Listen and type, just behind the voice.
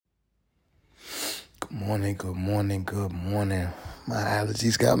Good morning, good morning. My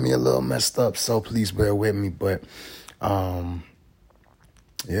allergies got me a little messed up, so please bear with me. But um,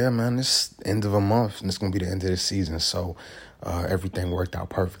 yeah, man, this end of a month, and it's gonna be the end of the season. So everything worked out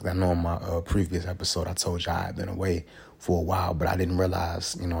perfect. I know in my previous episode, I told you I had been away for a while, but I didn't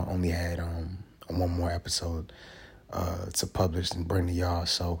realize, I only had one more episode to publish and bring to y'all.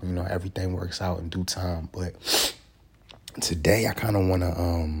 So everything works out in due time. But today, I kind of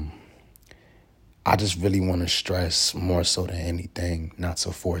wanna I just really want to stress more so than anything, not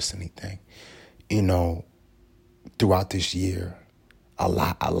to force anything. You know, throughout this year, a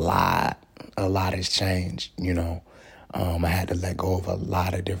lot has changed. I had to let go of a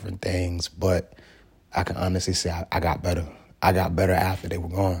lot of different things, but I can honestly say I got better. I got better after they were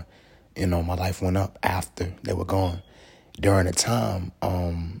gone. My life went up after they were gone. During the time,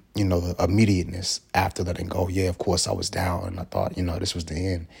 the immediateness after letting go, yeah, of course I was down and I thought, this was the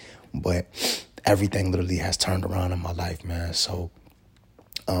end. But everything literally has turned around in my life, man. So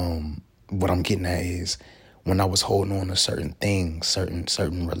what I'm getting at is when I was holding on to certain things,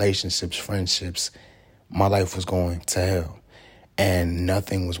 certain relationships, friendships, my life was going to hell. And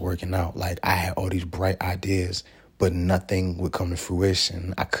nothing was working out. Like I had all these bright ideas, but nothing would come to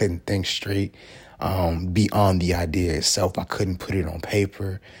fruition. I couldn't think straight beyond the idea itself. I couldn't put it on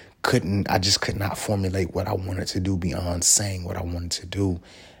paper. I just could not formulate what I wanted to do beyond saying what I wanted to do.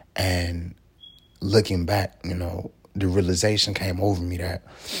 And looking back, the realization came over me that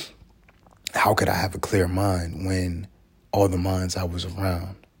how could I have a clear mind when all the minds I was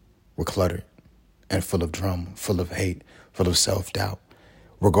around were cluttered and full of drama, full of hate, full of self-doubt.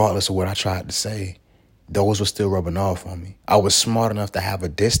 Regardless of what I tried to say, those were still rubbing off on me. I was smart enough to have a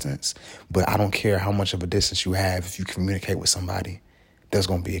distance, but I don't care how much of a distance you have. If you communicate with somebody, there's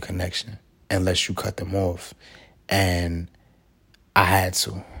going to be a connection unless you cut them off. And I had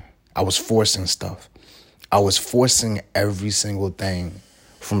to. I was forcing stuff. I was forcing every single thing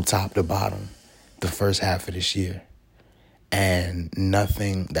from top to bottom the first half of this year. And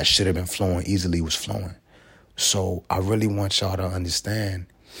nothing that should have been flowing easily was flowing. So I really want y'all to understand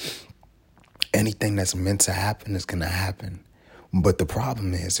anything that's meant to happen is going to happen. But the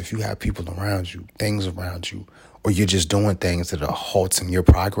problem is if you have people around you, things around you, or you're just doing things that are halting your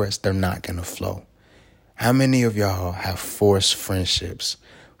progress, they're not going to flow. How many of y'all have forced friendships,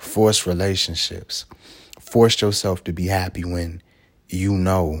 forced relationships, forced yourself to be happy when you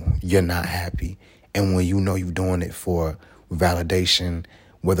know you're not happy and when you know you're doing it for validation,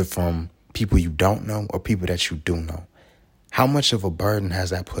 whether from people you don't know or people that you do know? How much of a burden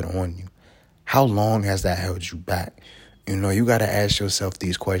has that put on you? How long has that held you back? You got to ask yourself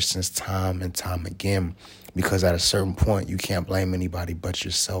these questions time and time again, because at a certain point, you can't blame anybody but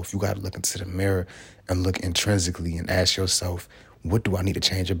yourself. You got to look into the mirror and look intrinsically and ask yourself, what do I need to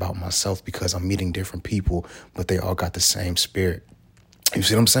change about myself? Because I'm meeting different people, but they all got the same spirit. You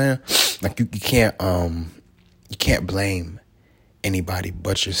see what I'm saying? Like you can't blame anybody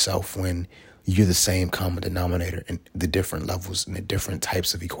but yourself when you're the same common denominator in the different levels and the different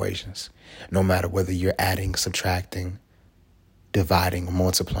types of equations. No matter whether you're adding, subtracting, dividing, or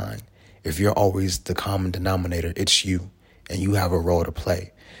multiplying, if you're always the common denominator, it's you, and you have a role to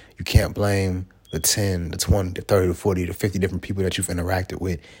play. You can't blame the 10, the 20, the 30, the 40, the 50 different people that you've interacted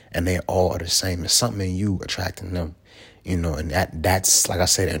with, and they all are the same. There's something in you attracting them, and that's, like I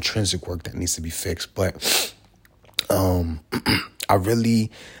said, intrinsic work that needs to be fixed. But I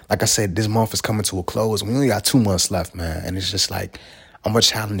really, like I said, this month is coming to a close. We only got 2 months left, man. And it's just like, I'm going to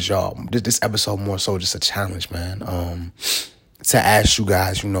challenge y'all. This episode more so just a challenge, man. To ask you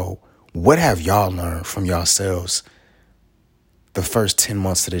guys, what have y'all learned from yourselves the first 10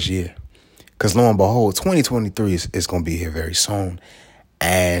 months of this year? Because lo and behold, 2023 is going to be here very soon.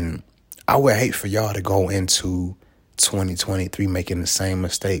 And I would hate for y'all to go into 2023 making the same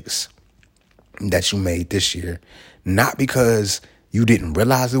mistakes that you made this year. Not because you didn't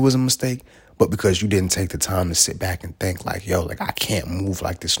realize it was a mistake, but because you didn't take the time to sit back and think like, I can't move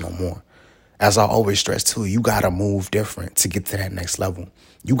like this no more. As I always stress too, you got to move different to get to that next level.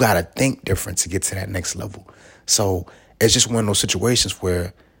 You got to think different to get to that next level. So it's just one of those situations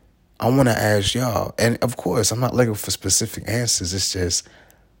where I want to ask y'all, and of course, I'm not looking for specific answers. It's just,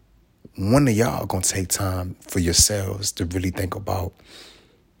 when are y'all going to take time for yourselves to really think about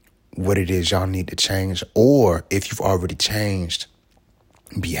what it is y'all need to change? Or if you've already changed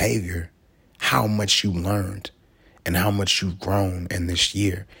behavior, how much you learned and how much you've grown in this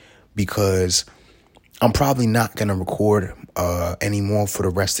year. Because I'm probably not going to record anymore for the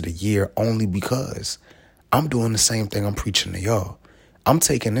rest of the year, only because I'm doing the same thing I'm preaching to y'all. I'm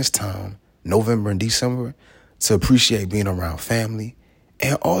taking this time, November and December, to appreciate being around family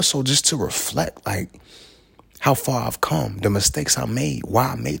And also just to reflect, like, how far I've come, the mistakes I made, why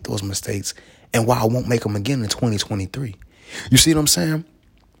I made those mistakes, and why I won't make them again in 2023. You see what I'm saying?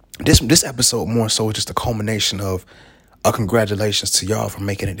 This episode more so is just a culmination of a congratulations to y'all for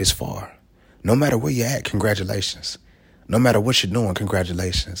making it this far. No matter where you're at, congratulations. No matter what you're doing,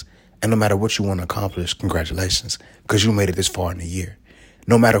 congratulations. And no matter what you want to accomplish, congratulations. Because you made it this far in the year.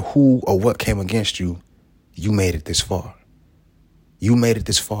 No matter who or what came against you, you made it this far. You made it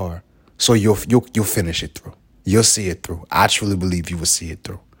this far. So you'll finish it through. You'll see it through. I truly believe you will see it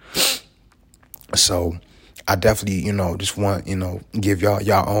through. So I definitely, just want, give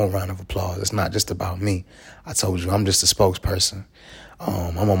y'all own round of applause. It's not just about me. I told you, I'm just a spokesperson.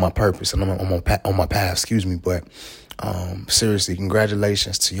 I'm on my purpose and I'm on my path, but seriously,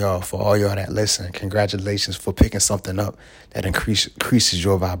 congratulations to y'all, for all y'all that listen. Congratulations for picking something up that increases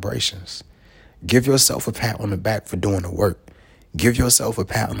your vibrations. Give yourself a pat on the back for doing the work. Give yourself a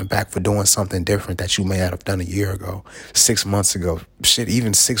pat on the back for doing something different that you may not have done a year ago, 6 months ago,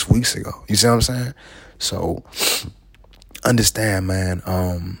 even 6 weeks ago. You see what I'm saying? So understand, man,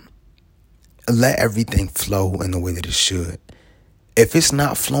 let everything flow in the way that it should. If it's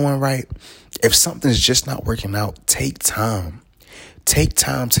not flowing right, if something's just not working out, take time. Take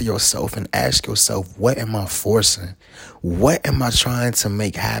time to yourself and ask yourself, what am I forcing? What am I trying to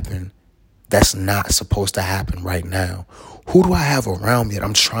make happen that's not supposed to happen right now? Who do I have around me that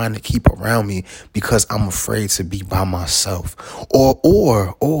I'm trying to keep around me because I'm afraid to be by myself?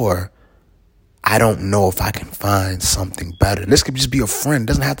 Or I don't know if I can find something better. This could just be a friend. It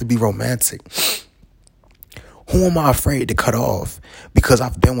doesn't have to be romantic. Who am I afraid to cut off? Because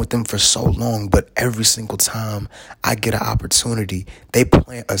I've been with them for so long, but every single time I get an opportunity, they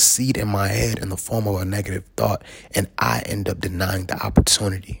plant a seed in my head in the form of a negative thought, and I end up denying the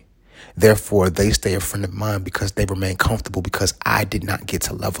opportunity. Therefore, they stay a friend of mine because they remain comfortable because I did not get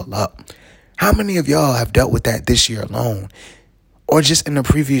to level up. How many of y'all have dealt with that this year alone? Or just in the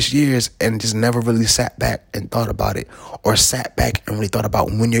previous years and just never really sat back and thought about it, or sat back and really thought about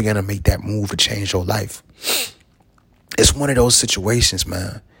when you're going to make that move to change your life? It's one of those situations,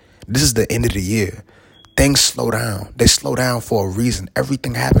 man. This is the end of the year. Things slow down. They slow down for a reason.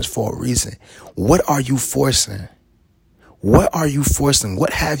 Everything happens for a reason. What are you forcing? What are you forcing?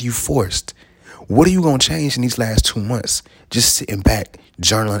 What have you forced? What are you going to change in these last 2 months? Just sitting back,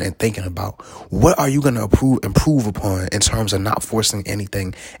 journaling and thinking about what are you going to improve upon in terms of not forcing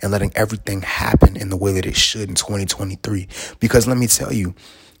anything and letting everything happen in the way that it should in 2023. Because let me tell you,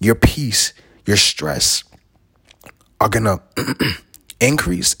 your peace, your stress are going to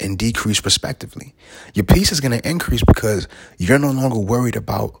increase and decrease respectively. Your peace is going to increase because you're no longer worried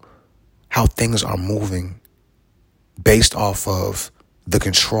about how things are moving based off of the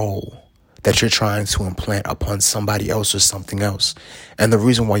control that you're trying to implant upon somebody else or something else. And the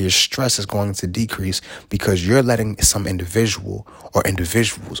reason why your stress is going to decrease because you're letting some individual or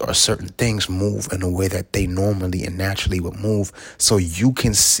individuals or certain things move in a way that they normally and naturally would move, so you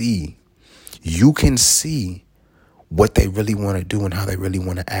can see what they really want to do and how they really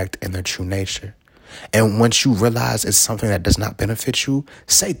want to act in their true nature. And once you realize it's something that does not benefit you,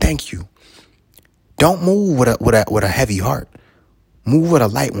 say thank you. Don't move with a heavy heart. Move with a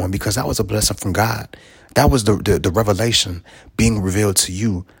light one, because that was a blessing from God. That was the revelation being revealed to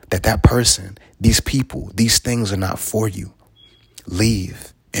you that person, these people, these things are not for you.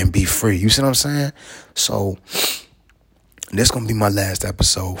 Leave and be free. You see what I'm saying? So this is going to be my last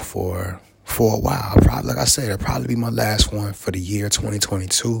episode for a while. Like I said, it'll probably be my last one for the year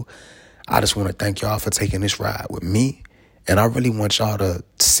 2022. I just want to thank y'all for taking this ride with me. And I really want y'all to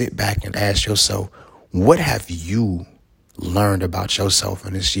sit back and ask yourself, what have you learned about yourself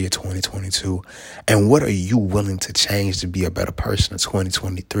in this year 2022? And what are you willing to change to be a better person in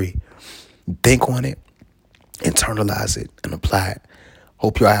 2023? Think on it, internalize it, and apply it.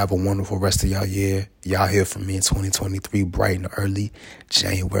 Hope y'all have a wonderful rest of y'all year. Y'all hear from me in 2023, bright and early,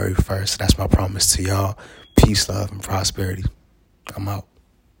 January 1st. That's my promise to y'all. Peace, love, and prosperity. I'm out.